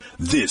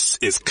This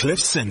is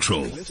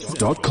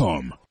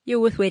CliffCentral.com. You're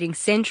with Wedding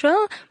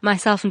Central,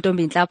 myself and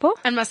Ntombi Nhlapo.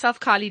 And myself,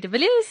 Carly de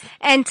Villiers.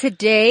 And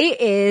today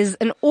is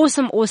an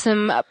awesome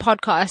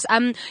podcast.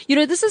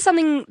 This is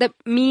something that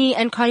me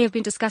and Carly have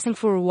been discussing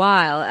for a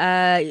while.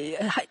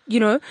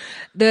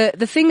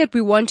 The thing that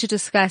we want to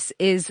discuss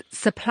is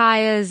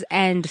suppliers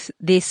and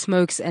their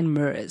smokes and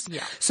mirrors.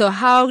 Yeah. So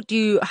how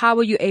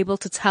are you able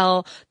to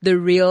tell the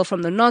real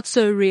from the not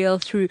so real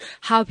through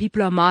how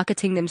people are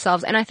marketing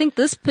themselves? And I think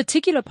this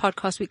particular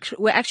podcast,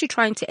 we're actually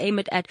trying to aim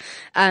it at,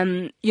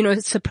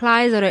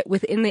 suppliers that are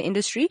within the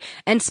industry,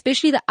 and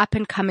especially the up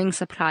and coming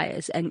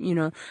suppliers,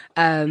 and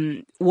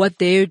what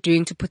they're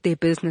doing to put their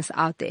business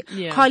out there.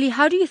 Yeah. Carly,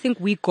 how do you think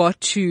we got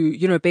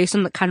to, based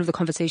on the kind of the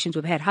conversations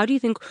we've had, how do you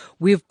think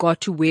we've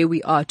got to where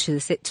we are to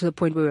the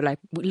point where we're like,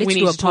 let's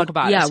do a talk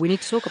about it? Yeah, we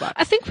need to talk about it.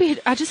 I think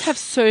I just have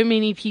so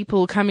many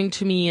people coming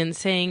to me and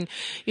saying,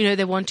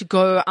 they want to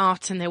go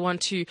out and they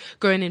want to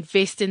go and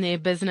invest in their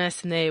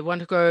business, and they want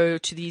to go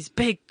to these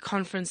big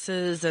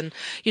conferences, and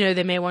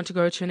they may want to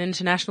go to an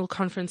international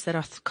conference that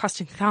are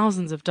costing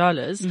thousands of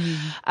dollars,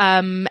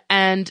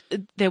 and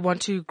they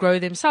want to grow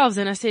themselves.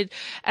 And I said,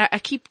 I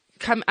keep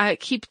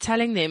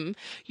telling them,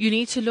 you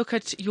need to look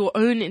at your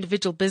own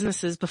individual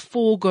businesses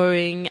before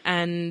going,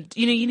 and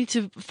you need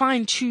to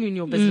fine tune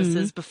your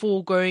businesses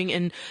before going.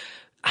 And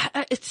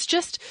it's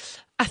just,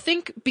 I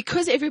think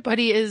because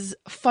everybody is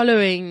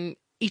following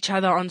each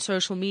other on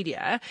social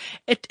media,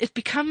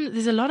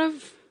 there's a lot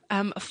of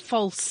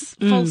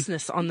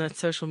falseness on the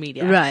social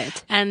media.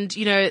 Right. And,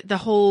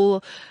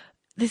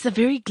 there's a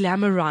very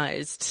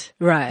glamorized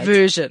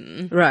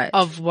version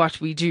of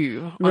what we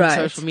do on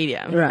social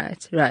media.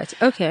 Right.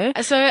 Okay.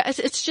 So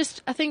it's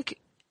just, I think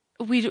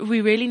we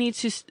really need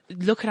to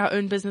look at our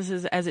own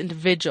businesses as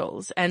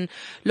individuals and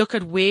look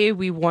at where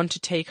we want to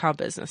take our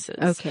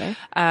businesses. Okay.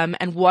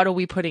 And what are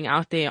we putting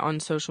out there on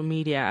social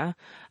media,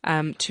 I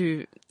don't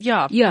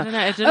know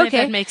if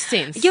that makes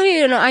sense.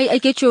 I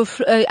get your,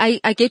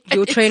 I get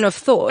your train of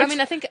thought. I mean,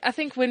 I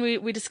think when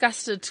we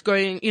discussed it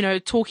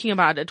talking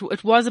about it,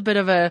 it was a bit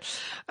of a,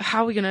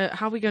 how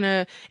are we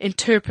gonna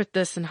interpret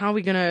this and how are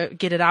we gonna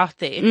get it out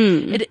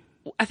there?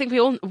 I think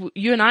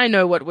you and I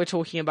know what we're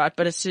talking about,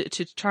 but it's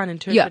to try and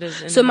interpret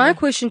it. So my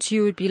question to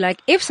you would be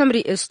like, if somebody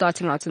is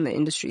starting out in the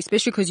industry,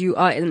 especially because you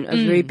are in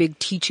a very big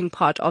teaching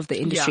part of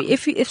the industry,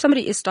 if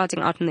somebody is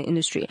starting out in the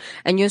industry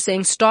and you're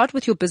saying start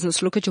with your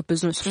business, look at your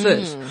business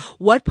first,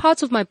 what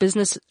parts of my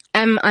business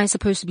am I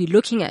supposed to be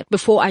looking at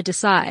before I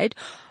decide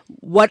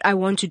what I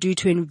want to do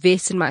to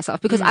invest in myself?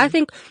 Because I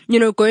think,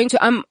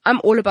 I'm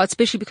all about,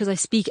 especially because I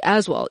speak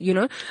as well,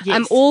 Yes.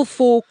 I'm all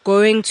for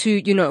going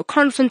to,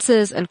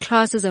 conferences and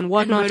classes and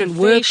whatnot and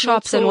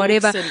workshops and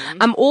whatever.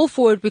 I'm all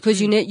for it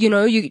because,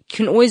 you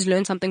can always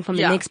learn something from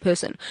the next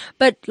person.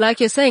 But like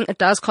you're saying, it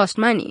does cost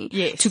money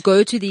to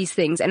go to these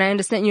things. And I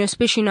understand,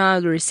 especially now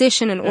the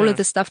recession and all of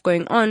this stuff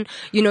going on,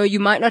 you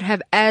might not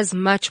have as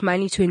much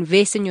money to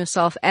invest in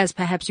yourself as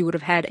perhaps you would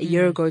have had a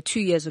year ago, 2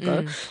 years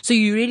ago. So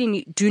you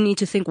really do need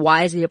to think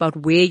wisely about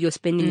where you're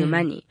spending your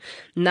money.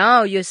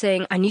 Now you're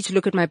saying, I need to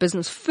look at my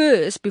business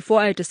first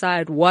before I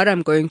decide what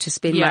I'm going to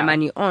spend my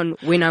money on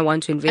when I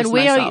want to invest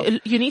myself.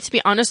 You need to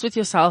be honest with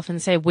yourself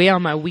and say, where are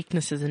my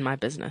weaknesses in my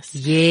business?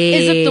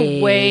 Yes. Is it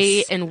the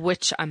way in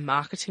which I'm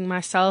marketing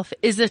myself?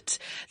 Is it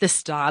the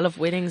style of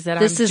weddings that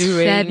I'm doing? This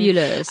is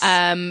fabulous.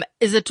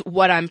 Is it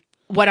what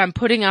I'm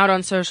putting out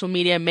on social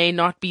media may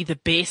not be the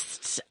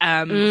best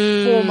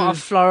form of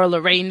floral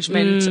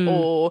arrangement,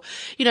 or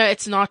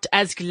it's not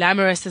as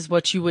glamorous as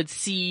what you would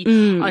see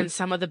on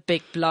some of the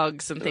big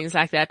blogs and things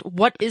like that.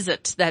 What is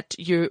it that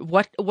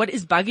what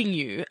is bugging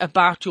you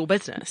about your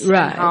business,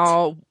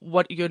 and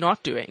what you're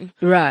not doing?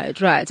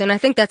 Right. And I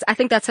think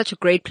that's such a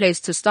great place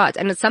to start,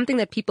 and it's something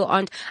that people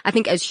aren't. I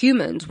think as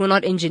humans, we're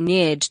not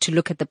engineered to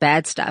look at the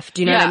bad stuff.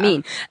 Do you know what I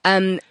mean?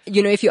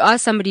 If you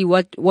ask somebody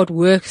what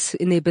works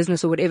in their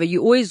business or whatever,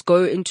 you always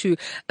go into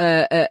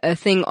a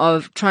thing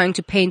of trying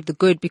to paint the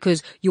good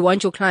because you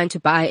want your client to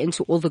buy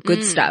into all the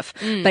good stuff.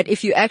 But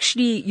if you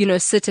actually,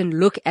 sit and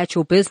look at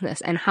your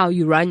business and how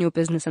you run your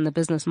business and the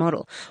business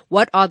model,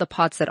 what are the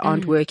parts that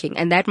aren't working?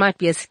 And that might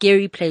be a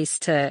scary place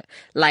to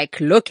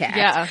look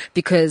at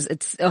because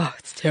it's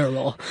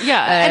terrible.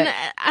 And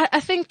I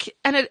think,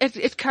 and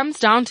it comes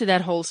down to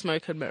that whole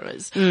smoke and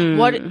mirrors.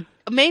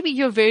 Maybe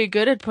you're very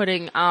good at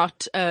putting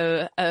out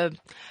a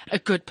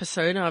good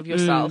persona of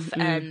yourself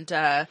and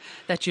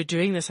that you're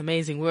doing this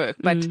amazing work,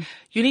 but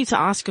you need to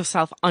ask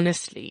yourself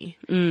honestly,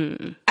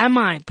 am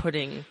I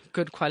putting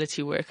good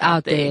quality work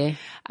out there?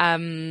 Are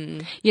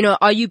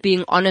you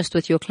being honest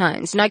with your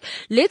clients?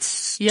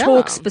 Let's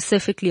talk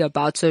specifically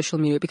about social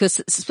media,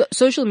 because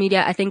social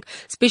media, I think,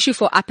 especially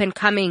for up and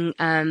coming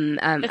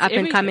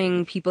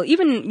people,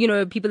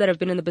 even, people that have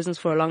been in the business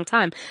for a long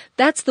time,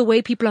 that's the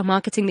way people are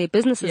marketing their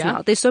businesses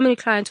now. There's so many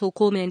clients who'll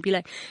call me and be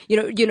like,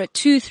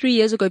 2-3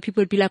 years ago,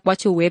 people would be like,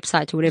 what's your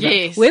website or whatever.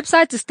 Yes.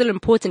 Website is still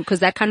important because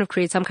that kind of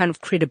creates some kind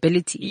of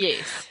credibility.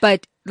 Yes.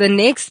 But the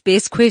next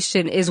best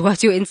question is,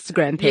 what's your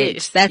Instagram page?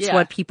 Yes, That's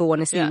what people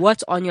want to see.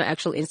 What's on your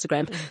actual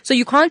Instagram? So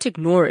you can't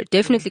ignore it.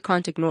 Definitely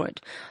can't ignore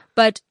it.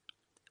 But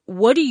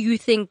what do you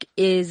think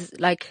is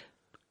like,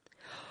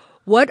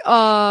 what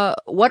are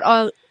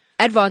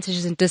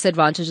advantages and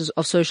disadvantages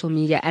of social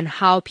media and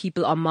how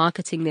people are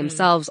marketing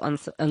themselves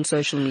on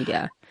social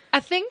media? I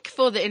think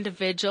for the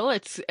individual,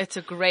 it's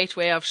a great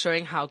way of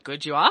showing how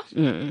good you are.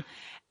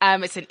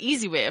 It's an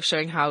easy way of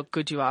showing how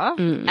good you are,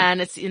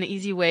 and it's an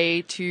easy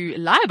way to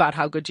lie about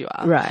how good you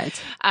are.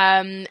 Right.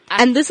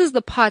 And this is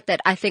the part that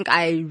I think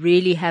I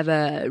really have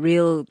a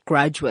real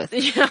grudge with,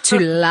 to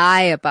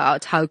lie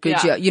about how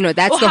good you are. You know,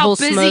 that's the whole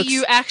smoke. How busy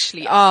you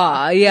actually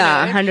are. Oh,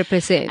 yeah,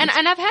 100%. And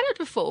I've had it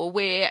before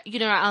where, you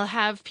know, I'll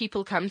have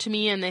people come to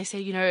me and they say,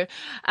 you know,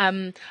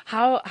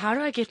 how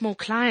do I get more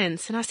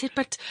clients? And I said,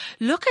 but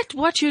look at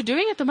what you're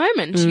doing at the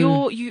moment.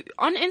 You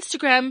on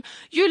Instagram,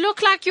 you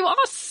look like you are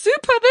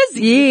super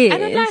busy. Yes.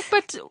 And I'm like,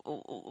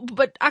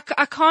 but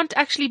I can't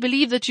actually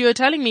believe that you're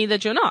telling me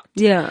that you're not.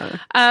 Yeah.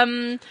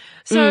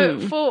 So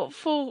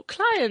for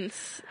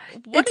clients,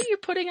 what are you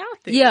putting out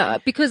there? Yeah,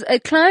 because a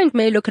client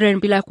may look at it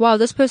and be like, wow,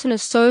 this person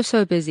is so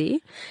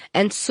busy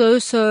and so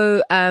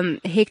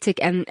hectic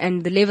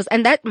and the levels,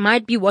 and that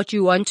might be what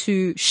you want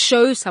to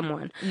show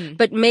someone.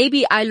 But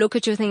maybe I look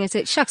at your thing and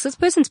say, shucks, this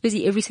person's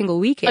busy every single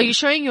weekend. Are you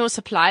showing your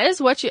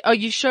suppliers are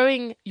you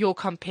showing your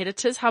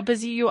competitors how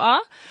busy you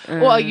are?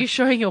 Or are you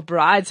showing your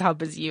brides how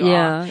busy you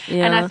are?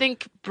 Yeah. And I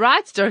think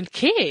brides don't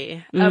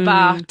care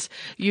about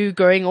you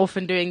going off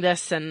and doing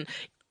this and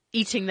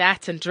eating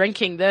that and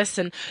drinking this,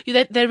 and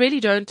they really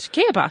don't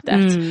care about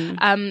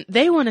that.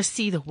 They want to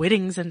see the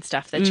weddings and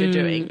stuff that you're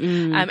doing,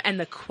 and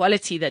the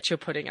quality that you're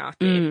putting out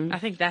there. I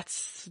think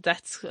that's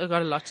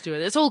got a lot to do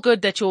with it. It's all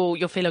good that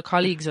your fellow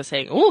colleagues are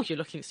saying, oh, you're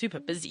looking super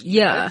busy.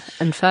 Yeah,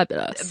 and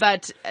fabulous.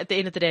 But at the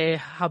end of the day,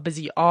 how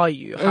busy are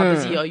you? How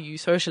busy are you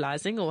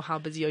socializing, or how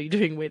busy are you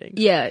doing weddings?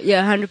 Yeah,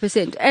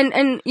 100%.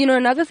 And you know,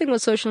 another thing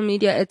with social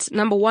media, it's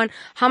number one,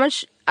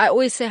 I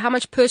always say, how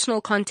much personal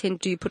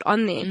content do you put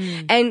on there?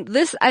 And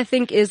this, I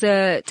think, is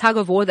a tug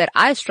of war that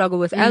I struggle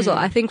with as well.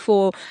 I think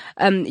for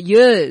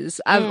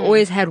years, I've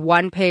always had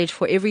one page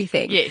for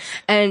everything. Yes.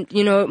 And,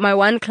 you know, my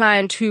one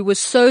client who was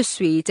so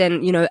sweet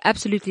and, you know,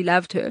 absolutely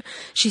loved her,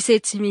 she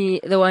said to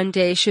me the one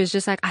day, she was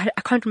just like, I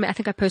can't remember, I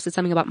think I posted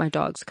something about my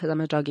dogs because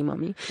I'm a doggy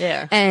mommy.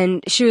 Yeah.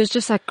 And she was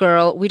just like,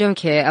 girl, we don't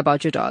care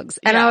about your dogs.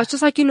 And I was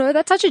just like, you know,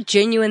 that's such a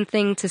genuine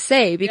thing to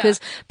say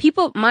because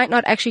people might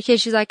not actually care.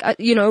 She's like,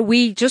 you know,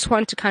 we just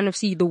want to kind of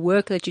see the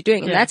work that you're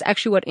doing. And that's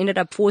actually what ended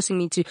up forcing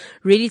me to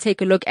really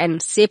take a look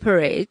and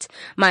separate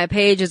my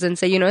pages and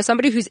say, you know,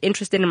 somebody who's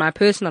interested in my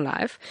personal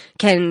life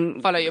can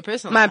follow your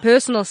personal my life.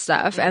 personal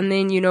stuff. And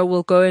then, you know,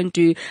 we'll go and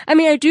do, I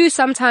mean, I do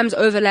sometimes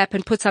overlap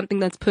and put something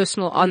that's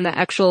personal on the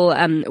actual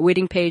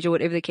wedding page or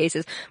whatever the case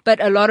is.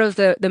 But a lot of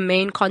the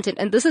main content,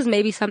 and this is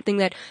maybe something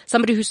that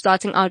somebody who's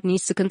starting out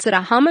needs to consider,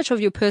 how much of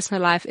your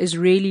personal life is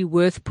really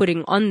worth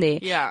putting on there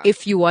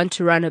if you want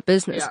to run a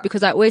business.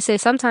 Because I always say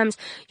sometimes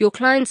your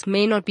clients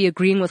may not be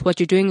agreeing with what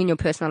you're doing in your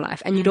personal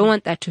life, and you don't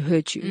want that to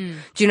hurt you.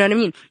 Do you know what I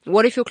mean?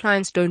 What if your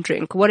clients don't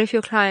drink? What if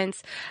your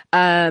clients,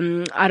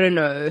 I don't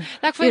know.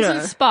 Like for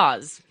instance,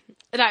 spas.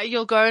 Like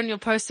you'll go and you'll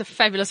post a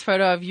fabulous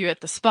photo of you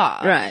at the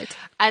spa. Right.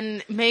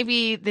 And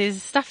maybe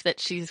there's stuff that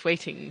she's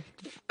waiting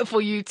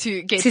for you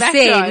to get to back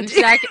send. to her. And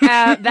she's like,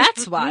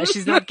 that's why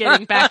she's not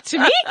getting back to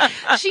me.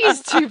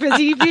 She's too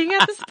busy being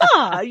at the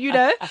spa, you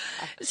know?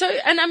 So,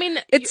 and I mean,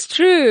 it's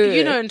true.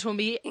 You know,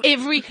 Ntombi,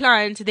 every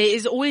client, there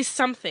is always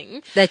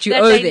something that you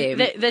owe them.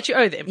 That you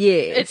owe them.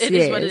 Yes. It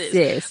is what it is.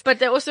 Yes. But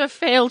they also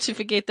fail to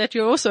forget that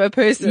you're also a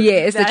person.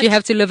 Yes, that you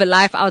have to live a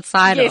life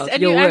outside of and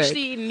your you work.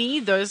 actually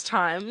need those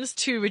times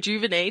to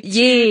rejuvenate.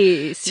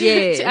 Yes,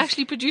 to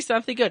actually produce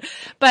something good.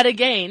 But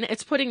again,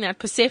 it's putting that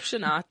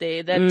perception out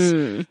there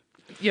that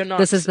you're not.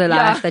 This is the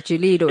life that you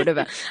lead or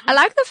whatever. I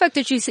like the fact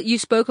that you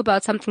spoke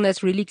about something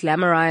that's really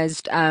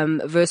glamorized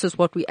versus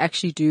what we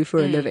actually do for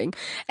a living.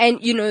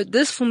 And, you know,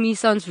 this for me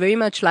sounds very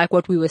much like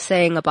what we were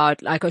saying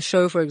about like a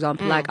show, for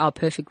example, like Our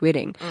Perfect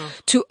Wedding.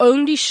 To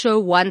only show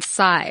one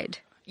side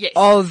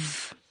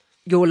of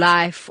your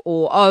life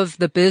or of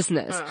the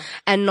business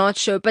and not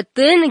show. But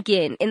then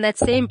again, in that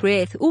same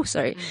breath,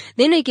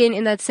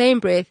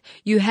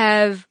 you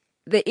have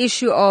the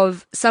issue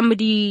of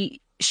somebody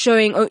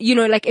showing, you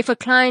know, like if a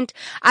client,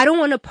 I don't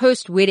want to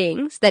post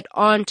weddings that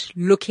aren't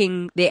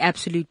looking their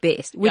absolute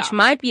best, which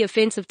might be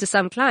offensive to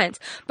some clients.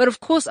 But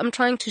of course, I'm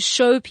trying to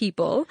show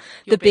people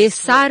the best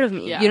side of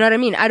me. You know what I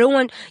mean? I don't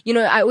want, you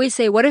know, I always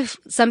say, what if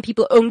some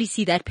people only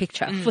see that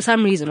picture for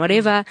some reason,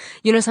 whatever,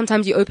 you know,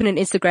 sometimes you open an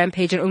Instagram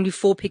page and only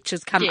 4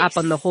 pictures come up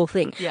on the whole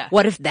thing.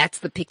 What if that's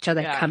the picture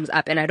that comes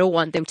up and I don't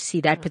want them to see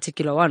that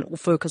particular one or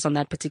focus on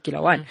that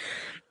particular one?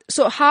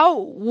 So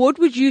what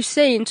would you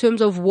say in terms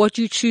of what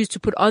you choose to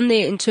put on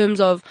there in terms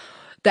of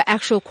the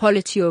actual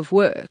quality of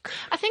work?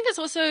 I think it's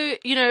also,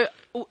 you know,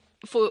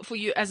 for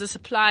you as a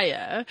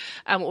supplier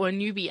or a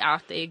newbie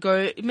out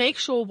there, make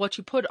sure what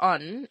you put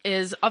on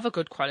is of a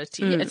good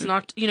quality. It's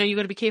not, you know, you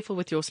got to be careful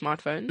with your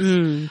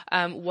smartphones.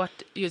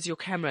 What is your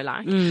camera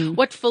like?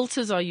 What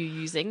filters are you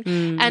using?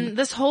 And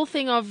this whole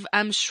thing of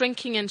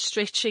shrinking and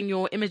stretching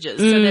your images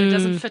so that it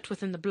doesn't fit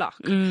within the block.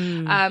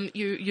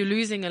 You're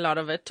losing a lot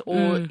of it,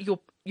 or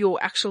your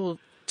actual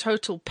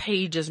total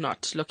page is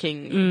not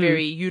looking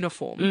very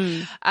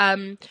uniform.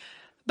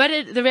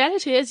 But the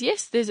reality is,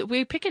 yes,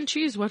 we pick and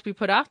choose what we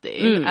put out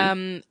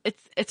there.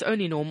 It's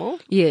only normal.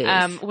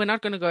 Yes. We're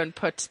not going to go and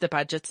put the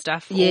budget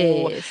stuff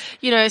or,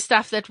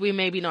 stuff that we're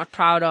maybe not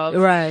proud of.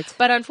 Right.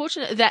 But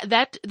unfortunately,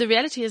 that the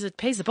reality is it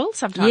pays the bills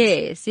sometimes.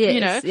 Yes,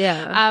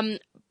 yeah.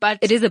 But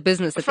it is a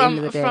business at the end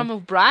of the day. From a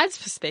bride's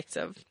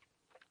perspective,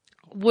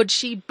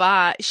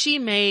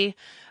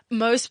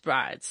 most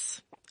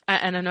brides,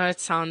 and I know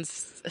it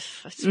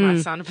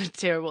might sound a bit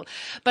terrible,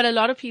 but a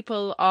lot of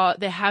people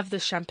they have the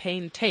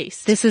champagne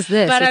taste. But with a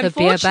beer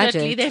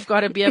unfortunately, budget. they've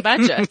got a beer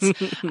budget.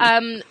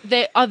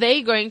 Are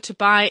they going to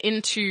buy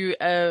into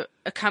a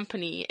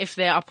company if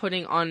they are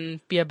putting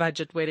on beer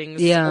budget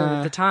weddings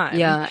all the time?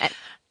 Yeah.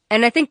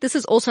 And I think this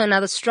is also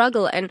another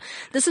struggle, and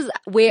this is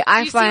where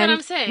I see what find.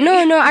 I'm saying?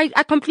 No,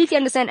 I completely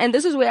understand, and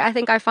this is where I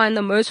think I find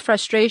the most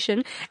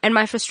frustration, and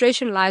my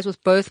frustration lies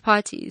with both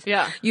parties.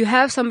 Yeah. You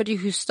have somebody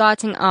who's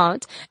starting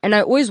out, and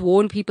I always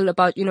warn people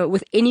about,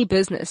 with any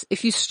business,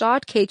 if you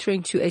start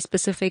catering to a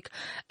specific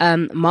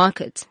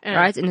market,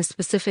 right, in a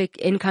specific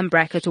income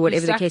bracket or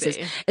whatever the case is,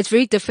 it's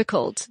very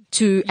difficult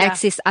to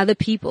access other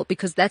people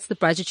because that's the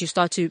budget you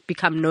start to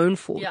become known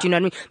for. Yeah. Do you know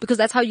what I mean? Because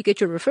that's how you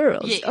get your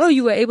referrals. Yes. Oh,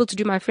 you were able to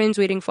do my friend's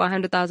wedding for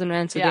 100,000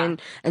 rand, so then,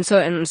 and so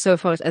on and so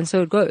forth, and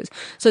so it goes.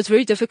 So it's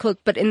very difficult,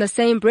 but in the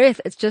same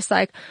breath, it's just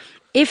like,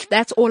 if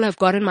that's all I've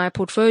got in my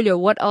portfolio,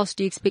 what else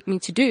do you expect me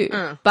to do?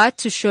 But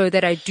to show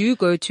that I do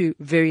go to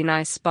very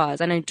nice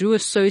spas and I do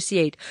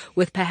associate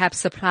with perhaps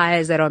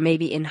suppliers that are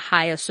maybe in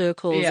higher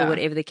circles or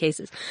whatever the case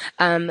is.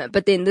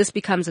 But then this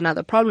becomes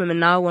another problem, and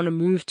now I want to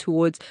move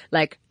towards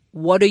like,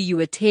 what are you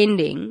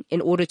attending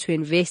in order to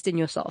invest in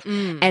yourself?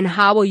 And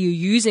how are you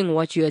using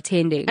what you're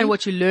attending? And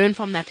what you learn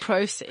from that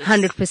process.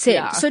 100%.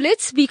 Yeah. So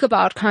let's speak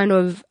about kind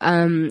of,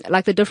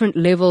 like the different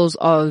levels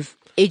of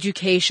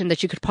education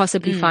that you could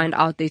possibly find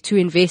out there to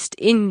invest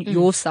in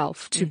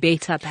yourself to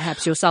better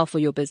perhaps yourself or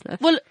your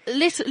business. Well,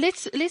 let's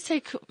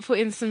take for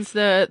instance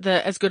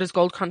the As Good as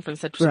Gold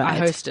conference that I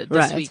hosted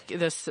this week,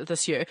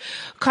 this year.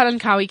 Colin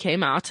Cowie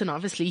came out, and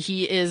obviously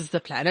he is the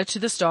Planet to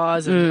the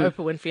Stars and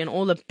Oprah Winfrey and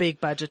all the big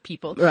budget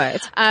people.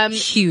 Right.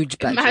 Huge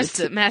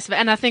budget. Massive.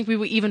 And I think we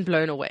were even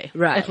blown away.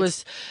 Right. It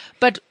was,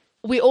 but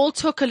we all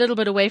took a little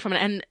bit away from it,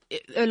 and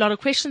a lot of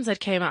questions that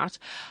came out.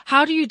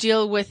 How do you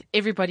deal with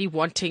everybody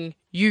wanting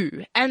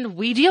you? And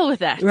we deal with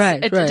that.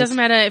 Right. It doesn't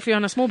matter if you're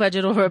on a small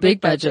budget or a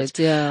big budget.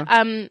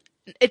 Yeah.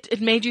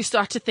 It made you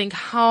start to think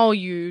how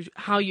you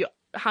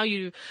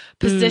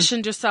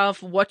positioned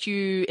yourself,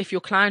 if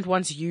your client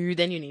wants you,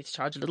 then you need to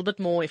charge a little bit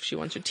more if she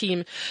wants your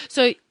team.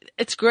 So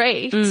it's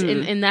great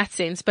in that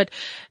sense, but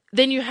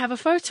then you have a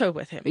photo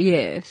with him.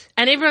 Yes.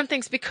 And everyone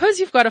thinks because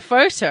you've got a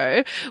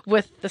photo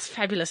with this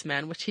fabulous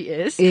man, which he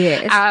is,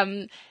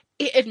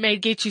 it may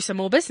get you some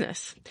more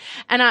business.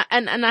 And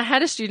I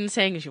had a student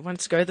saying she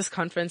wants to go to this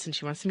conference and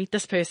she wants to meet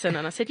this person.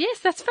 And I said, yes,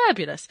 that's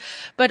fabulous.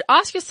 But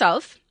ask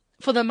yourself,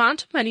 for the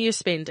amount of money you're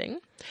spending,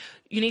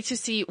 you need to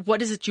see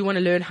what is it you want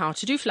to learn how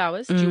to do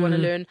flowers. Do you want to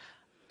learn?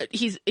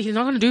 He's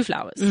not going to do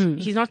flowers.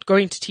 He's not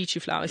going to teach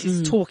you flowers.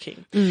 He's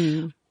talking.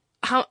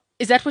 How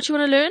is that what you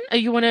want to learn? Do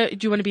you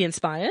want to be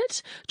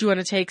inspired? Do you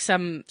want to take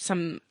something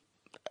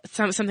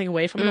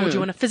away from it, or do you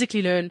want to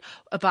physically learn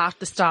about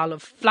the style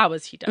of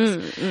flowers he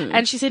does?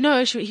 And she said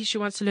no, she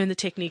wants to learn the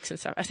techniques and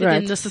stuff. I said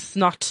then this is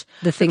not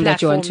the thing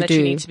that you want to do.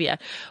 You need to be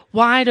at.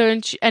 Why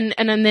don't you? And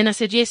then I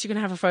said yes, you can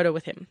have a photo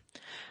with him.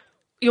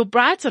 Your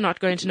brides are not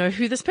going to know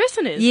who this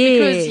person is.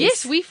 Because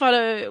yes, we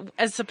follow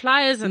as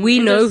suppliers and we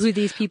know who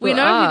these people are. We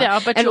know who they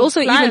are, but and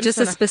also even just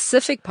a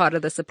specific part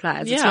of the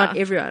suppliers. It's not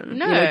everyone.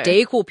 No.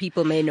 Decor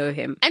people may know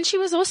him. And she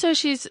was also,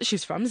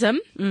 she's from Zim.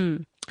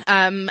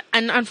 And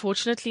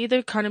unfortunately the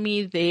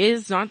economy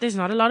there's not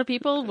a lot of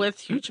people with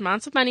huge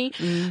amounts of money.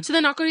 So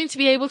they're not going to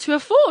be able to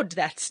afford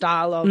that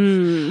style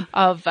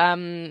of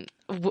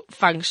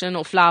function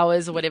or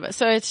flowers or whatever.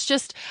 So it's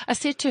just, I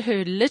said to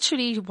her,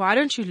 literally, why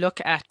don't you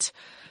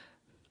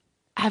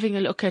having a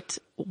look at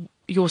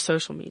your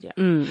social media.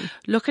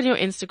 Look at your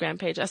Instagram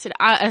page. I said,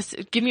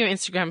 give me your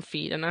Instagram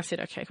feed. And I said,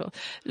 okay, cool.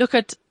 Look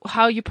at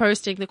how you're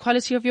posting, the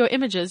quality of your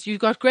images.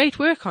 You've got great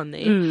work on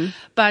there,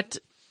 but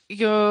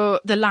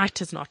the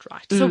light is not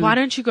right. So why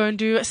don't you go and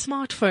do a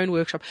smartphone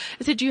workshop?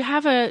 I said, do you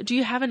have a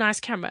nice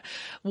camera?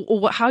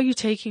 Or how are you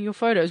taking your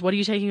photos? What are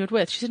you taking it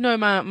with? She said, no,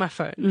 my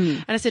phone.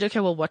 And I said, okay,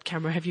 well, what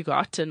camera have you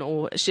got?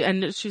 And she's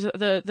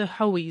the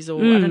Huawei's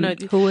or I don't know.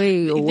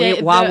 Huawei or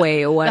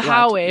Huawei or what? The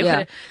Huawei.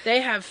 Yeah.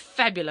 They have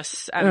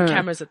fabulous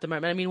cameras at the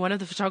moment. I mean, one of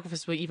the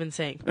photographers were even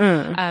saying,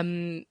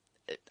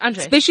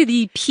 Andre, especially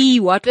the P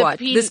what.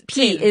 This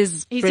P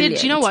is he brilliant.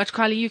 said, do you know what,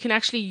 Kylie, you can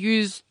actually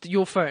use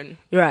your phone.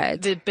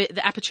 Right. The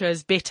aperture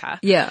is better.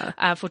 Yeah.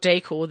 For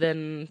decor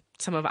than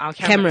some of our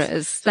cameras. Camera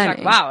is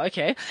stunning. Like, wow,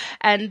 okay.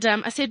 And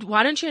I said,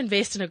 why don't you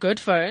invest in a good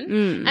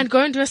phone and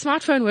go and do a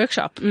smartphone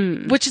workshop,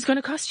 which is going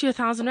to cost you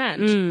 1,000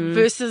 rand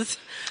versus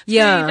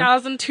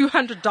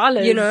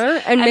 $3,200. You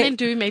know, and then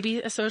do maybe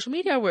a social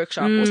media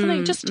workshop or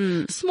something, just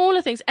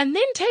smaller things, and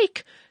then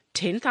take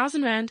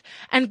 10,000 Rand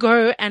and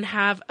go and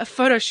have a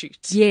photo shoot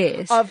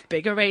Yes. of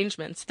big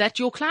arrangements that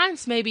your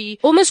clients maybe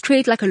Almost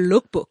create like a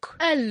lookbook.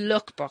 a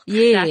lookbook.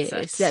 Yes,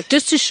 That's it. yeah,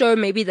 just to show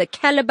maybe the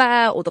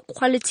caliber or the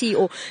quality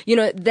or,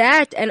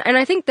 that. And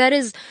I think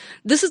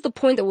this is the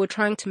point that we're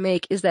trying to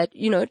make is that,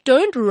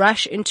 don't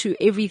rush into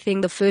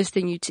everything the first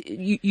thing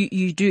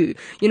you do.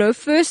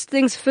 First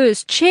things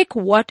first, check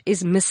what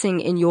is missing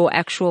in your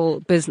actual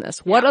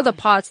business. What are the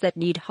parts that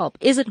need help?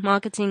 Is it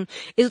marketing?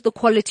 Is it the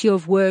quality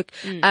of work?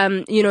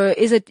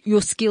 Is it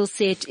your skill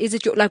set? Is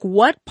it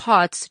what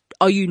parts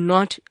are you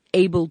not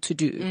able to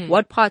do?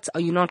 What parts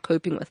are you not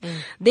coping with?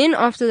 Then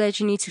after that,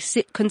 you need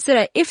to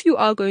consider if you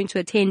are going to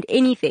attend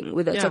anything,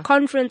 whether it's a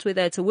conference,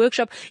 whether it's a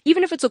workshop,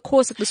 even if it's a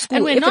course at the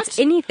school, it's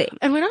anything.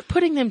 And we're not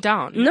putting them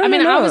down. No,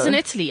 I was in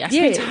Italy. I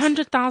spent Yes.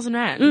 100,000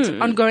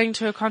 Rand on going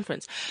to a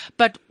conference.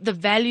 But the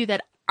value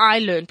that I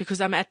learned,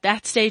 because I'm at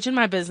that stage in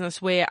my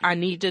business where I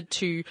needed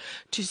to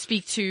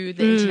speak to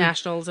the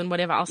internationals and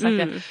whatever else like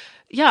that.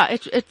 Yeah,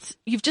 it's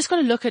you've just got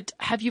to look at,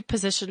 have you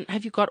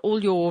got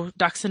all your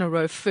ducks in a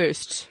row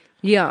first?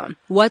 Yeah.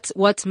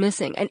 What's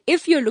missing? And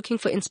if you're looking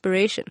for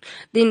inspiration,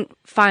 then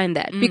find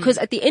that. Because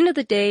at the end of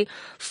the day,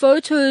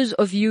 photos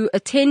of you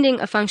attending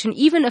a function,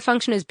 even a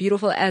function as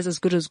beautiful as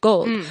good as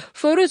gold,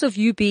 photos of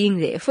you being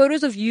there,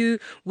 photos of you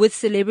with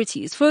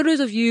celebrities, photos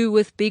of you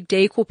with big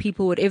decor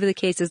people, whatever the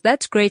case is,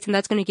 that's great and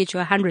that's going to get you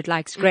 100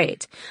 likes,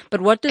 great.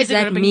 But what does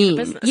that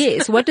mean?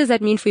 Yes, what does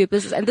that mean for your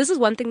business? And this is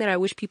one thing that I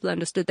wish people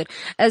understood, that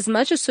as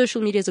much as social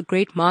media is a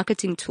great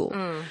marketing tool,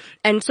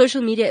 and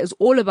social media is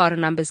all about a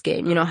numbers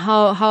game,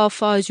 how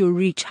far is your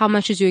reach? How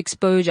much is your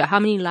exposure? How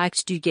many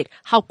likes do you get?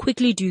 How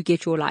quickly do you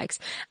get your likes?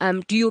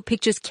 Do your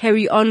pictures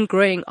carry on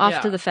growing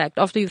after the fact,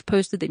 after you've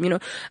posted them,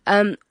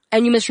 and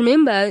you must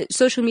remember,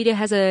 social media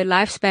has a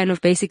lifespan of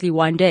basically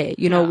one day.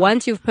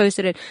 Once you've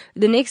posted it,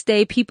 the next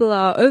day people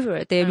are over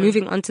it. They're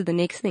moving on to the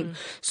next thing.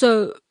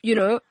 So,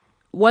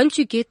 once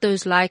you get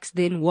those likes,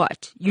 then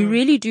what? You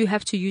really do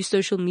have to use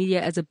social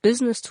media as a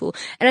business tool.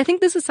 And I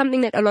think this is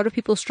something that a lot of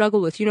people struggle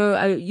with.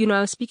 I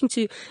was speaking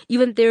to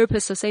even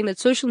therapists are saying that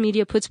social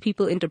media puts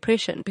people in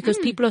depression because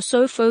people are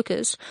so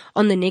focused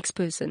on the next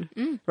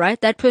person, right?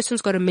 That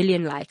person's got 1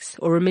 million likes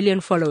or 1 million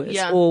followers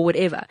or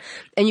whatever.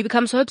 And you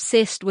become so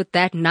obsessed with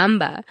that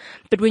number.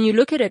 But when you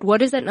look at it,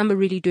 what is that number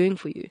really doing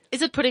for you?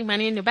 Is it putting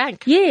money in your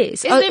bank?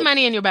 Yes. Is there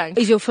money in your bank?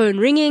 Is your phone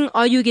ringing?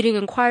 Are you getting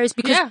inquiries?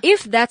 Because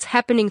if that's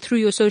happening through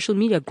your social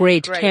media,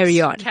 great, carry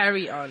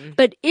on.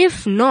 But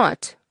if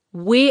not,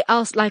 where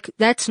else,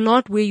 that's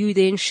not where you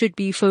then should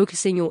be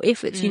focusing your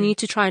efforts. You need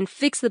to try and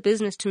fix the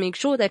business to make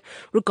sure that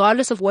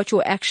regardless of what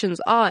your actions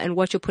are and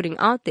what you're putting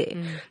out there,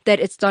 that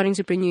it's starting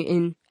to bring you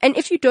in. And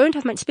if you don't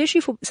have money,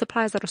 especially for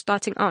suppliers that are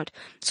starting out,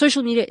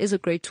 social media is a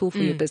great tool for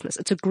your business.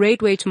 It's a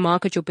great way to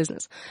market your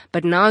business.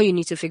 But now you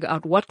need to figure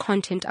out, what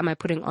content am I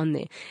putting on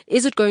there?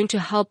 Is it going to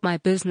help my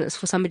business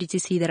for somebody to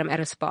see that I'm at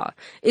a spa?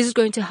 Is it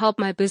going to help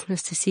my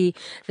business to see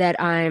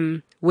that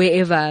I'm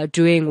wherever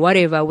doing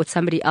whatever with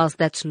somebody else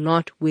that's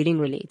not wedding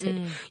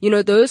related?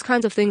 Those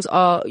kinds of things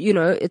are,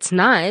 it's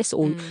nice.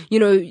 Or,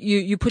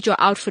 you put your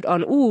outfit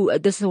on. Ooh,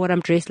 this is what I'm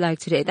dressed like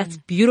today. That's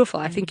beautiful.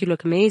 I think you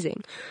look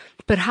amazing.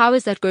 But how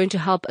is that going to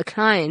help a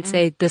client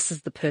say, this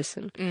is the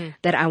person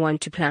that I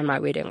want to plan my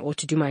wedding or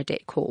to do my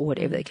decor or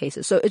whatever the case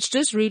is? So it's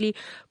just really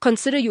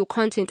consider your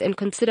content and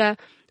consider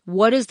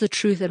what is the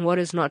truth and what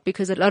is not.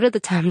 Because a lot of the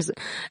times,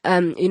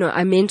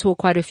 I mentor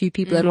quite a few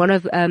people, and one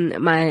of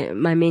my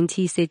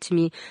mentees said to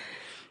me,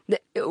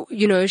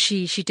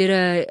 she did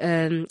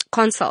a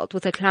consult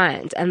with a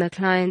client, and the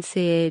client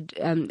said,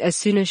 as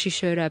soon as she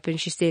showed up, and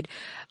she said,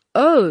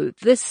 oh,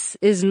 this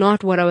is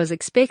not what I was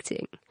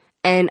expecting.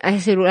 And I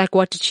said,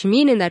 what did she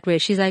mean in that way?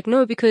 She's like,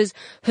 no, because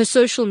her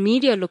social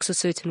media looks a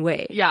certain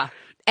way. Yeah.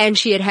 And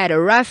she had a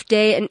rough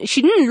day, and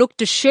she didn't look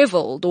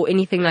disheveled or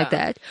anything like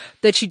that.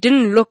 But she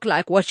didn't look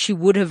like what she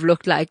would have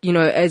looked like,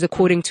 as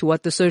according to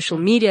what the social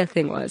media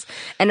thing was.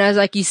 And I was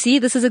like, you see,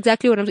 this is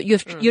exactly what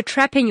you're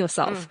trapping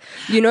yourself,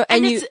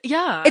 and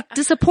it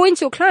disappoints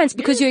your clients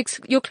because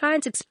your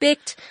clients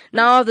expect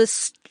now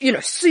this,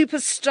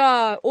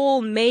 superstar,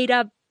 all made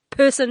up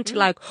person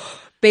to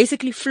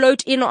basically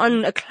float in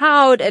on a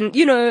cloud, and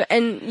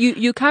and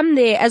you come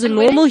there as a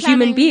normal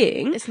human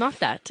being. It's not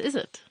that, is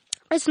it?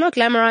 It's not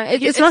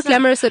glamorous. It's not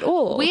glamorous at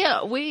all.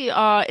 We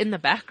are in the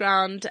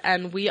background,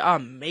 and we're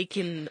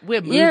moving.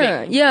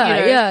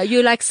 Yeah.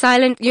 You're like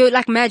silent. You're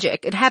like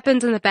magic. It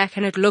happens in the back,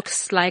 and it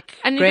looks like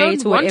and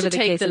great, or whatever the case. And you don't want to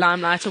take the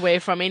limelight away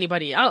from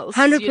anybody else.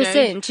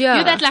 100%. Yeah.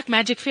 You're that like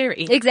magic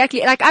fairy.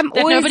 Exactly. Like I'm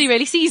that always nobody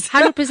really sees.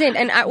 100%.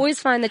 And I always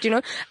find that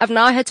I've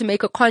now had to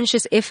make a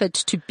conscious effort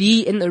to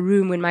be in the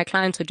room when my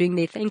clients are doing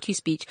their thank you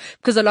speech,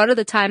 because a lot of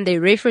the time they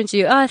reference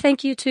you. Oh,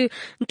 thank you to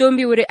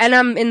Ntombi Wood, and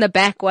I'm in the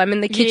back, or I'm in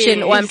the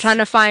kitchen, or I'm trying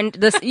to find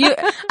this.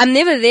 I'm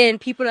never there,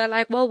 and people are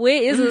like, well,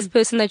 where is this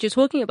person that you're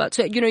talking about?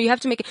 So, you have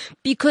to make it,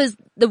 because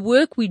the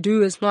work we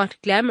do is not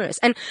glamorous,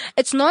 and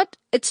it's not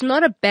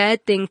a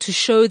bad thing to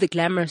show the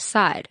glamorous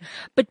side,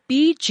 but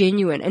be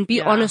genuine and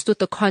be honest with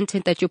the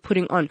content that you're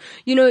putting on.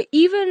 This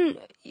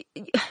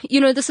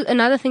is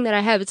another thing that I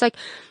have. It's like,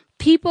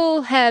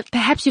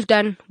 perhaps you've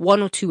done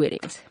 1 or 2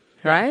 weddings,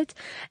 right?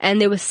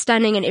 And they were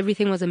stunning and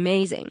everything was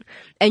amazing.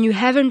 And you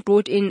haven't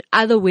brought in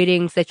other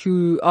weddings that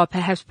you are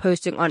perhaps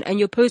posting on, and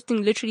you're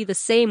posting literally the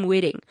same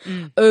wedding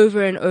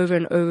over and over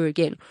and over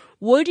again.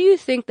 What do you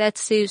think that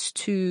says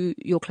to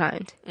your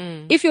client?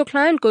 If your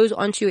client goes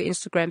onto your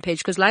Instagram page,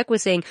 because like we're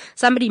saying,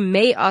 somebody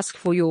may ask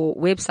for your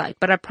website,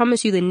 but I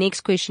promise you the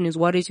next question is,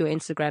 what is your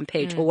Instagram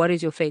page or what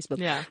is your Facebook?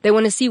 Yeah. They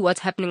want to see what's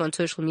happening on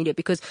social media,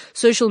 because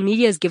social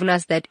media has given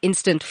us that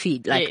instant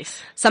feed. Like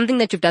something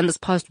that you've done this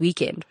past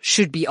weekend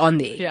should be on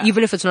there. Yeah.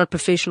 Even if it's not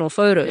professional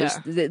photos,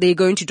 they're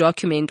going to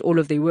document all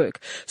of their work.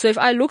 So if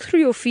I look through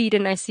your feed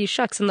and I see,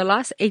 shucks, in the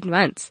last 8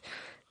 months,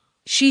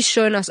 she's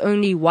shown us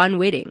only 1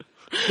 wedding.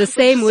 The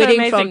same wedding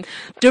amazing. from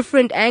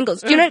different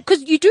angles. You know,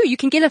 because you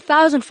can get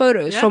 1,000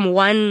 photos from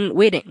one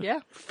wedding.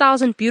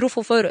 1,000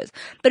 beautiful photos.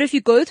 But if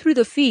you go through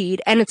the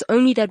feed and it's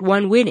only that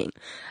one wedding,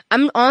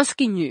 I'm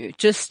asking you,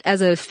 just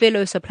as a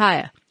fellow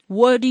supplier,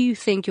 what do you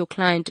think your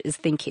client is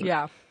thinking?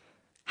 Yeah.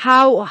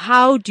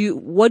 What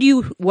do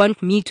you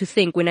want me to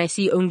think when I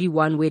see only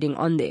one wedding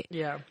on there?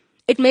 Yeah.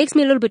 It makes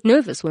me a little bit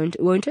nervous, won't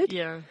it?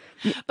 Yeah.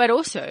 But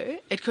also,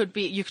 it could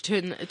be, you could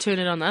turn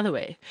it on the other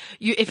way.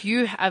 If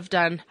you have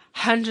done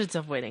hundreds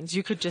of weddings,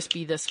 you could just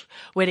be this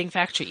wedding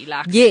factory,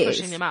 like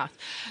pushing them out.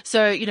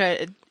 So, you know,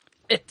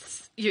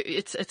 it's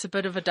a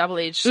bit of a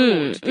double-edged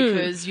sword,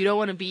 because you don't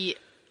want to be,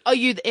 are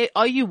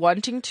you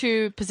wanting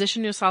to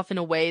position yourself in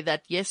a way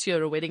that, yes,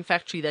 you're a wedding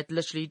factory that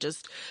literally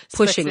just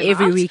pushing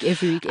every week,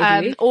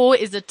 or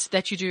is it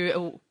that you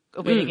do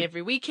a wedding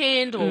every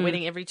weekend or a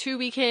wedding every 2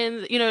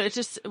 weekends? You know, it's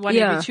just one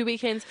every 2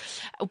 weekends,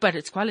 but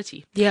it's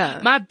quality. Yeah.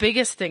 My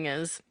biggest thing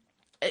is,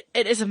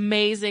 it is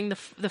amazing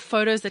the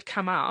photos that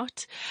come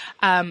out.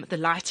 The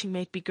lighting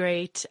may be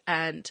great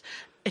and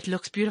it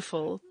looks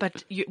beautiful,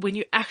 but when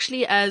you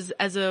actually, as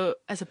a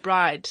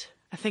bride,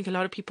 I think a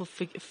lot of people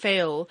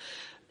fail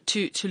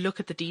to look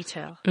at the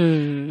detail.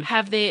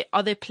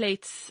 Are their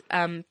plates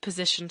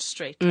positioned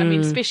straight? I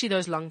mean, especially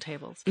those long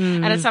tables.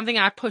 And it's something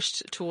I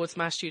pushed towards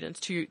my students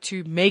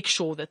to make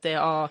sure that they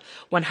are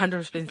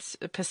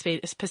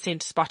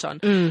 100% spot on.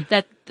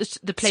 That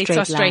the plates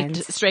are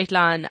straight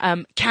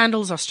line.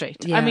 Candles are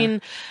straight. Yeah. I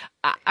mean,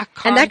 I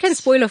can't. And that can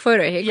spoil a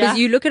photo here, because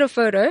you look at a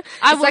photo.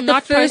 I will like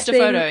not the first post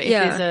a photo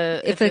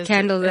if there's a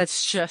candle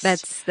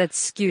that's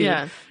skewed.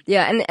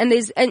 Yeah. And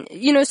there's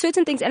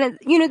certain things, and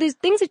there's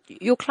things that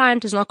your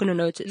client is not going to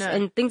notice,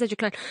 and things that your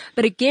client.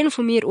 But again,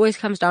 for me, it always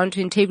comes down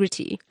to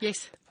integrity.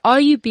 Yes. Are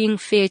you being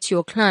fair to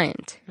your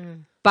client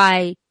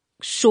by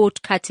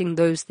shortcutting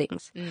those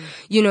things? I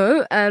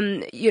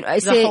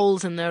say the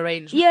holes in the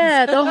arrangement.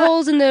 Yeah, the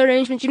holes in the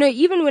arrangement.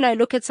 Even when I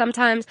look at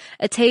sometimes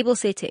a table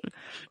setting,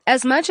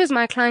 as much as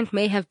my client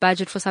may have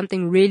budget for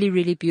something really,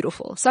 really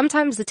beautiful,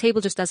 sometimes the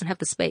table just doesn't have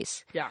the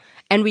space. Yeah.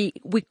 And we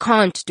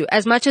can't do,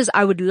 as much as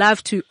I would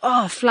love to,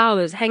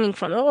 flowers hanging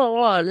from,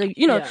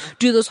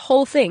 do this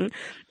whole thing.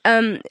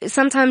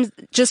 Sometimes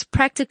just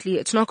practically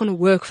it's not going to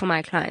work for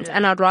my clients,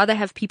 and I'd rather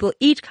have people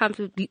eat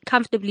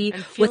comfortably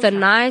with a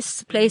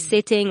nice place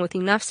setting with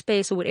enough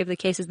space or whatever the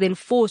case is, than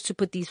forced to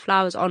put these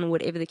flowers on or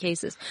whatever the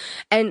case is.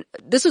 And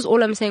this is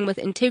all I'm saying, with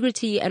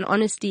integrity and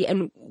honesty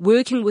and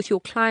working with your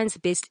client's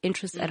best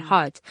interests at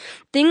heart.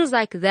 Things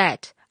like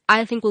that,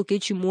 I think, will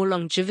get you more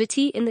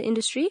longevity in the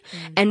industry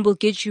and will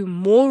get you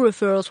more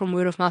referrals from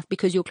word of mouth,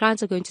 because your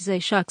clients are going to say,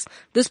 shucks,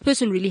 this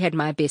person really had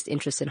my best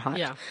interest in heart.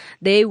 Yeah.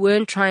 They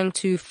weren't trying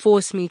to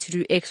force me to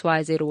do X,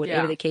 Y, Z or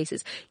whatever the case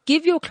is.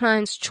 Give your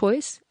clients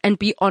choice and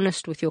be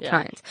honest with your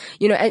clients.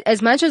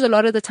 As much as a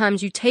lot of the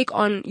times you take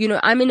on,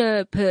 I'm in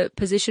a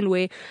position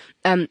where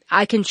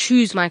I can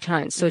choose my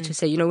clients, so to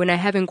say. When I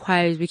have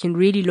inquiries, we can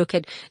really look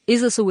at,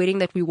 is this a wedding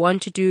that we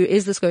want to do?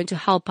 Is this going to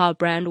help our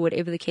brand or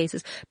whatever the case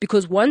is?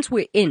 Because once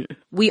we're in,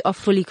 we are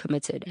fully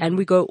committed and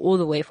we go all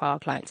the way for our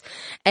clients.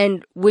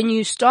 And when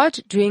you start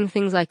doing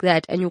things like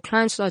that and your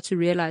clients start to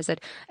realize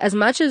that as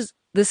much as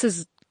this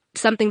is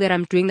something that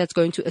I'm doing that's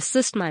going to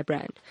assist my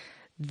brand,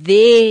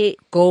 their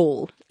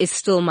goal is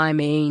still my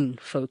main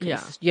focus.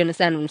 Yeah. You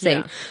understand what I'm saying?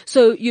 Yeah.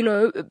 So,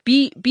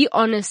 be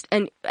honest.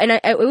 And I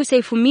always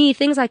say, for me,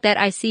 things like that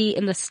I see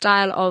in the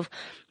style of,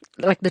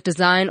 like, the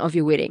design of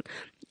your wedding.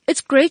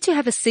 It's great to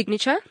have a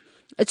signature.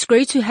 It's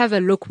great to have a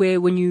look where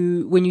when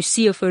you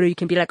see a photo, you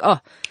can be like,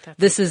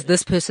 this is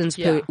this person's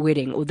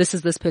wedding, or this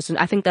is this person.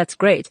 I think that's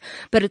great.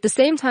 But at the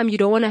same time, you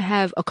don't want to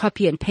have a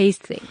copy and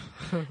paste thing.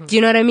 Do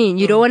you know what I mean?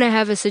 You don't want to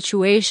have a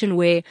situation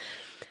where,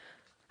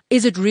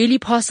 is it really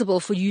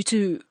possible for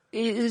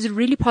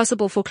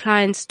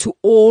clients to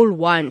all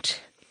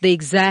want the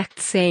exact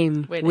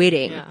same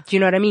wedding? Yeah. Do you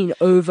know what I mean?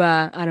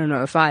 Over, I don't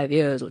know, 5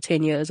 years or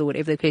 10 years or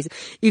whatever the case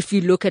is. If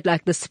you look at,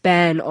 like, the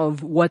span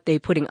of what they're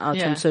putting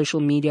out on social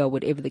media or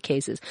whatever the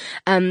case is.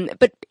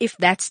 But if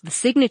that's the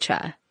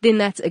signature, then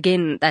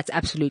that's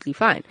absolutely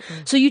fine.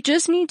 So you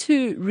just need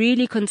to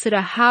really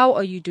consider, how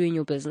are you doing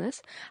your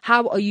business?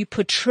 How are you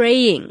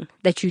portraying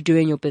that you're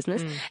doing your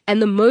business?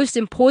 And the most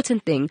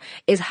important thing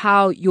is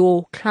how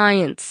your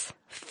clients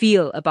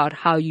feel about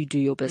how you do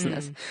your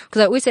business.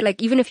 Because I always say,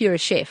 like, even if you're a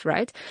chef,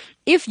 right?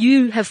 If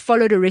you have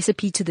followed a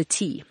recipe to the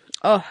T,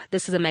 oh,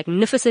 this is a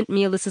magnificent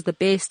meal. This is the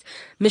best.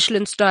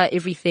 Michelin star,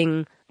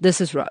 everything. This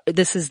is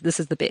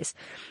the best.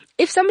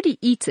 If somebody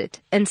eats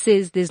it and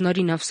says there's not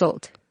enough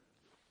salt,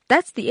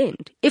 that's the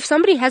end. If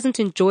somebody hasn't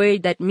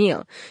enjoyed that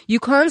meal, you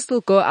can't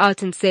still go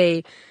out and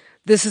say,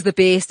 this is the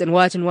best and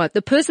what and what.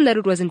 The person that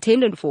it was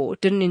intended for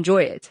didn't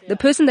enjoy it. Yeah. The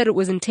person that it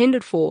was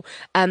intended for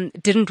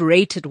didn't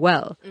rate it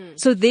well.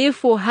 So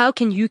therefore, how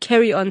can you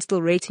carry on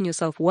still rating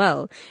yourself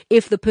well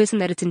if the person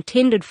that it's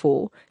intended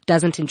for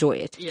doesn't enjoy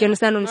it? Yeah. Do you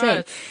understand what I'm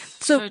saying?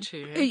 So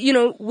true, yeah. You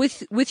know,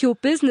 with your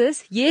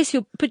business, yes,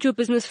 you put your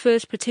business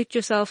first, protect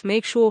yourself,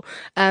 make sure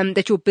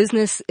that your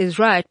business is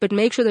right, but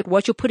make sure that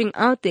what you're putting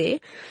out there,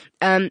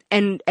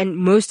 and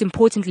most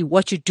importantly,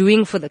 what you're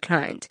doing for the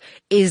client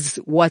is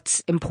what's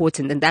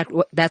important, and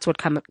that's what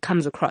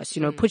comes across.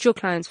 You know, put your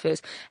clients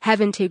first,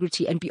 have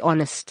integrity, and be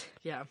honest.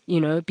 Yeah.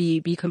 You know,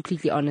 be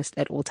completely honest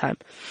at all time.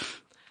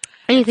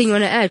 Anything you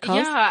want to add, Carl?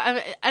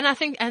 Yeah, and I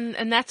think,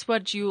 and that's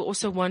what you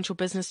also want your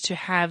business to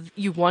have.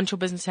 You want your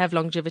business to have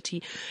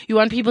longevity. You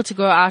want people to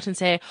go out and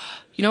say,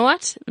 you know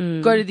what?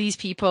 Go to these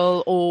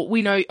people, or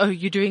we know, oh,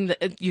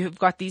 you've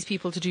got these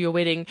people to do your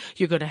wedding.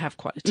 You're going to have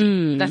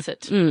quality. That's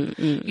it.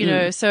 You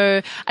know,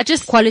 so I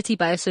just. Quality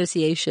by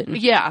association.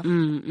 Yeah.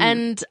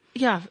 And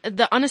yeah,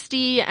 the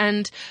honesty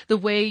and the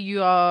way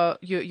you're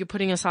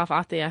putting yourself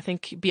out there. I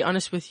think be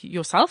honest with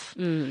yourself,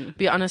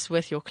 be honest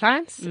with your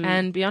clients,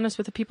 and be honest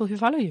with the people who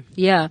follow you.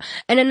 Yeah.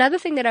 And another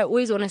thing that I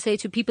always want to say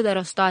to people that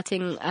are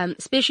starting,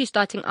 especially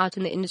starting out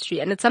in the industry,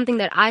 and it's something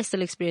that I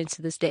still experience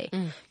to this day,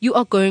 you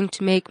are going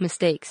to make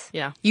mistakes.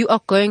 Yeah. You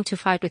are going to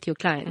fight with your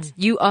clients.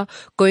 You are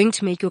going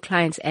to make your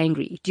clients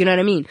angry. Do you know what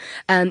I mean?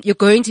 You're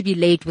going to be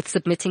late with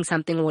submitting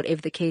something or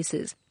whatever the case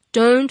is.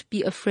 Don't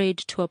be afraid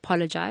to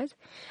apologize,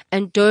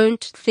 and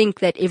don't think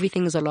that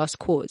everything is a lost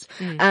cause.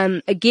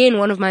 Again,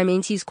 one of my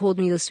mentees called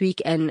me this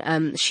week,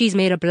 and she's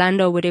made a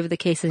blunder or whatever the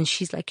case is, and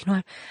she's like, you know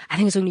what, I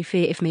think it's only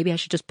fair if maybe I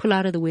should just pull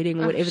out of the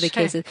wedding or whatever the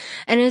case is.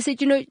 And I said,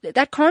 you know,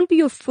 that can't be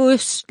your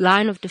first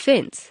line of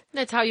defense.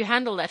 That's how you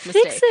handle that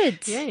mistake. Fix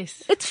it.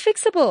 Yes. It's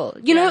fixable.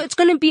 You know, it's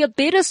going to be a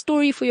better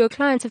story for your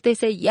clients if they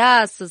say,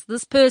 yes,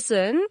 this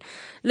person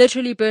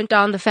literally burnt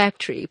down the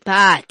factory,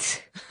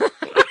 but...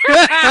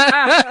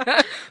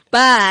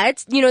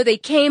 But, you know, they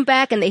came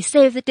back and they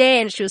saved the day,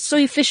 and she was so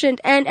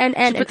efficient and.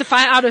 She put the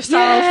fire out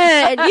herself.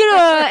 Yeah,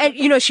 and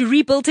you know, she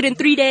rebuilt it in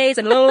 3 days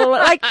and blah, blah, blah.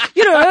 Like,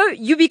 you know,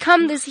 you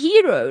become this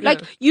hero.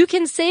 Like, you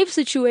can save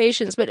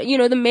situations, but you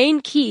know, the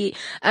main key,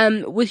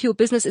 with your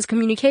business is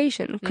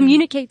communication.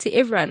 Communicate to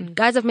everyone.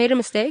 Guys, I've made a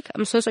mistake.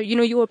 I'm so sorry. You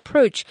know, your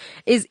approach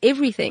is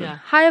everything. Yeah.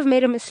 Hi, I've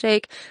made a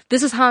mistake.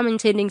 This is how I'm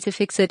intending to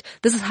fix it.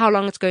 This is how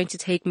long it's going to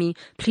take me.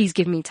 Please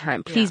give me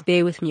time. Please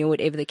bear with me, or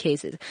whatever the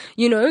case is.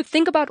 You know,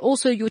 think about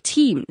also your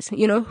teams.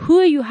 You know, who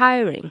are you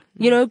hiring?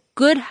 You know,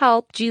 good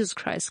help, Jesus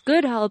Christ,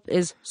 good help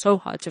is so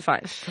hard to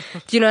find.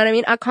 Do you know what I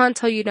mean? I can't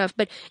tell you enough.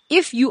 But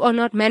if you are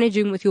not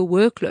managing with your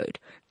workload,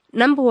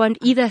 number one,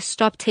 either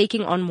stop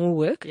taking on more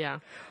work,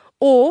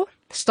 or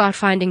start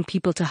finding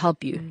people to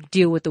help you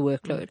deal with the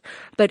workload.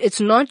 But it's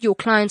not your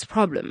client's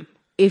problem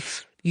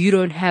if you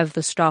don't have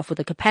the staff or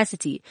the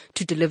capacity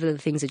to deliver the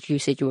things that you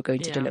said you were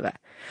going to deliver.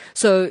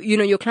 So, you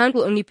know, your client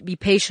will only be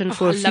patient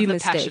for a few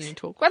mistakes. I love the passion you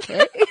talk. What?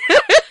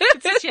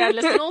 Sit here and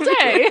listen all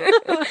day.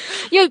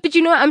 Yeah, but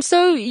you know, I'm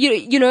so,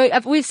 you know,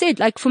 I've always said,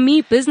 like, for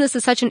me, business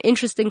is such an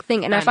interesting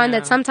thing. And I find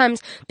that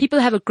sometimes people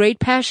have a great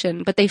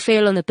passion, but they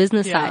fail on the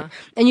business side.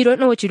 And you don't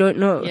know what you don't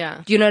know.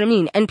 Yeah. Do you know what I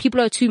mean? And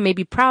people are too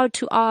maybe proud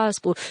to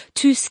ask or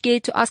too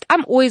scared to ask.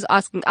 I'm always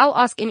asking. I'll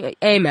ask anyway,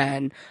 hey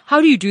man, how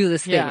do you do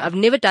this thing? I've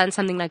never done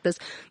something like this,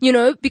 you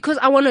know, because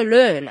I want to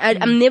learn.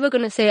 I'm never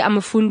going to say I'm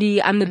a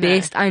fundi, I'm the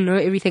best, I know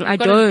everything. I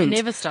don't.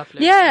 Never stop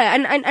learning. Yeah,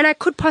 and I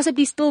could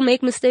possibly still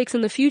make mistakes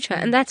in the future,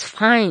 and that's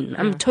fine.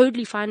 I'm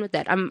totally fine with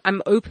that.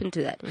 I'm open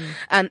to that.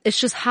 It's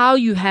just how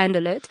you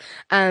handle it,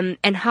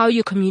 and how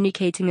you're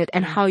communicating it,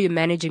 and how you're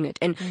managing it.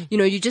 And, you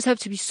know, you just have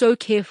to be so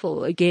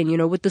careful, again, you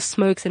know, with the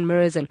smokes and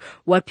mirrors and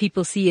what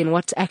people see and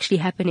what's actually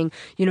happening.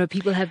 You know,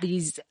 people have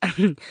these...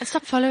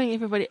 Stop following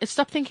everybody.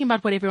 Stop thinking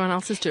about what everyone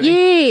else is doing.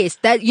 Yes,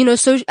 that, you know,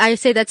 so I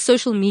say that's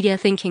social media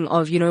thinking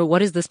of, you know,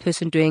 what is this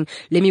person doing?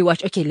 Let me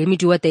watch. Okay, let me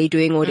do what they're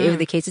doing, or whatever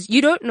the case is.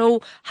 You don't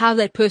know how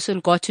that person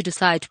got to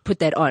decide to put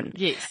that on.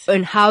 Yes.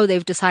 And how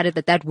they've decided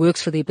that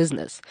works for their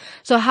business.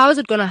 So how is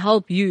it going to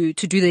help you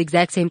to do the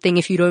exact same thing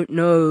if you don't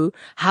know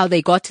how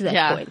they got to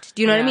that point?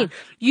 Do you know what I mean?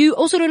 You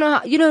also don't know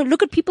how, you know,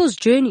 look at people's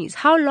journeys.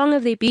 How long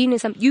have they been in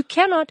something? You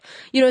cannot,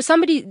 you know,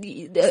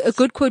 a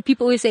good quote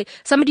people always say,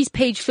 somebody's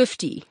page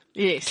 50.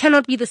 Yes.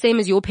 Cannot be the same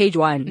as your page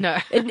 1. No.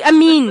 I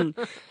mean,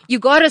 you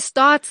gotta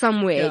start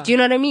somewhere. Do you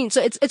know what I mean?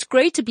 So it's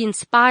great to be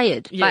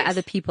inspired by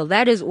other people.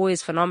 That is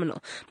always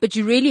phenomenal. But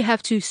you really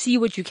have to see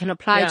what you can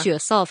apply to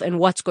yourself and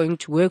what's going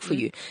to work for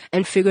you,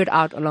 and figure it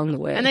out along the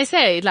way. And they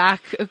say,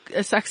 like,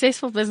 a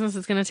successful business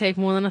is going to take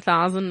more than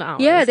 1,000 hours.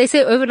 Yeah, they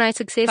say overnight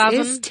success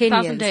is 10 years.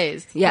 1,000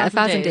 days. Yeah,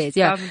 1,000 days.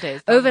 Yeah. 1,000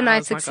 days.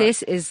 Overnight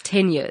success is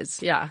 10 years.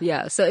 Yeah.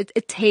 Yeah. So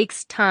it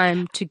takes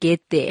time to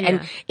get there,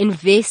 and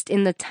invest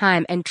in the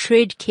time and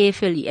tread carefully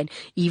carefully. And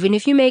even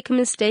if you make a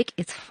mistake,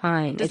 it's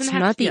fine. It's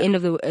not the end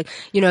of the,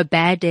 a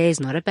bad day is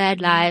not a bad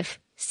life.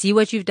 See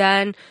what you've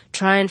done,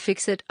 try and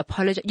fix it,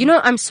 apologize.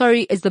 I'm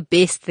sorry is the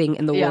best thing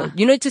in the world.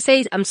 To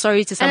say I'm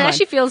sorry to someone. And it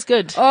actually feels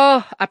good.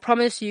 Oh, I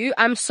promise you,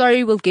 I'm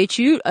sorry will get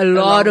you a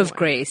lot of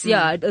grace.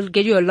 Yeah, it'll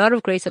get you a lot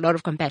of grace, a lot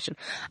of compassion.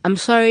 I'm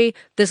sorry,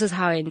 this is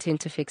how I intend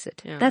to fix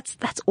it. Yeah.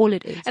 That's all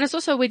it is. And it's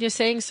also when you're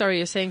saying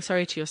sorry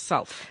to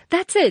yourself.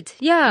 That's it.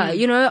 Yeah,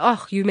 you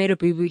made a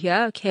boo-boo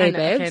here. Okay,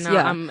 babes. Okay,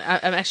 now I'm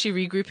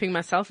actually regrouping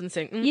myself and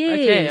saying,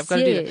 okay, I've got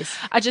to do this.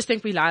 I just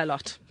think we lie a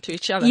lot to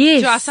each other.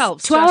 Yes. To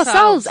ourselves. To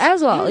ourselves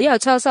as well. Yeah,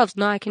 to ourselves.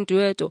 No, I can do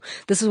it, or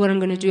this is what I'm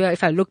going to do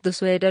if I look this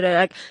way.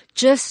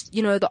 Just,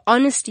 the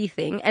honesty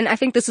thing. And I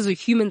think this is a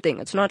human thing.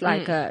 It's not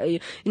like,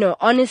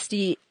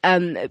 honesty,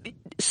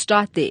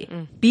 start there.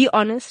 Be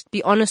honest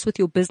with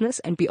your business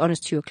and be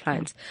honest to your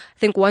clients. I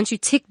think once you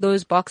tick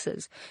those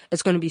boxes,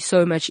 it's going to be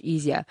so much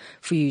easier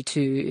for you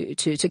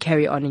to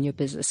carry on in your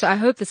business. So I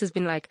hope this has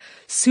been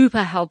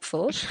super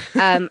helpful.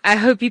 I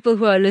hope people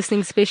who are listening,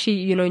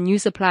 especially, new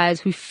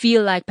suppliers who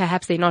feel like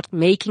perhaps they're not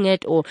making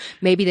it, or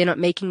maybe they're not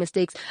making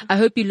mistakes. I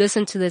hope you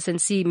listen to this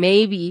and see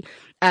maybe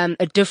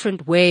a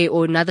different way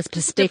or another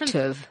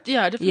perspective.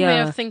 A different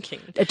way of thinking.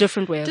 A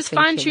different way of thinking. Just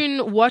fine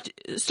tune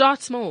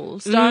start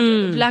small.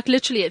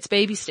 Literally it's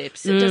baby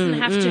steps. It doesn't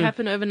have to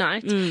happen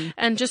overnight.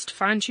 And just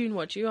fine tune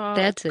what you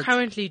are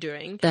currently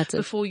doing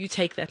before you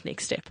take that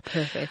next step.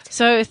 Perfect.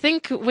 So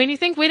when you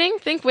think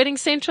Wedding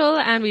Central,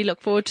 and we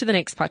look forward to the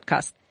next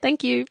podcast.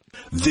 Thank you.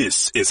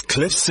 This is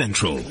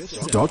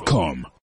CliffCentral.com.